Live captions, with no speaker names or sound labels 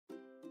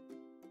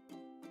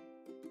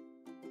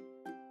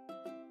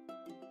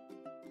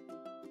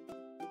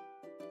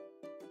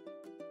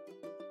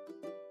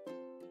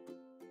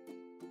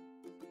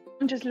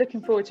I'm just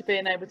looking forward to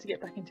being able to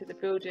get back into the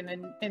building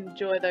and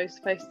enjoy those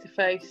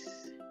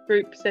face-to-face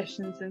group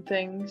sessions and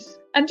things.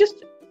 And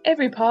just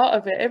every part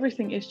of it,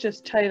 everything is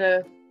just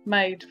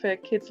tailor-made for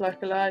kids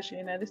like Elijah.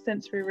 You know, the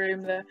sensory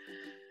room,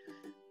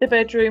 the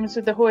bedrooms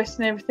with the hoist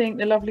and everything,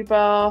 the lovely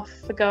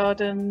bath, the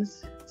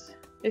gardens.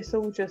 It's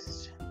all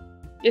just,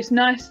 it's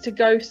nice to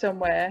go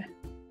somewhere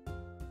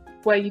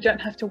where you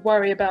don't have to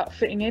worry about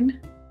fitting in.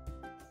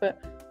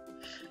 But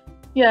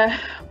yeah,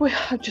 we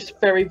are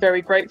just very,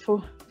 very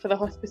grateful for the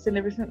hospice and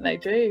everything they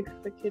do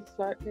for kids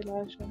like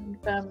Elijah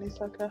and families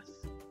like us.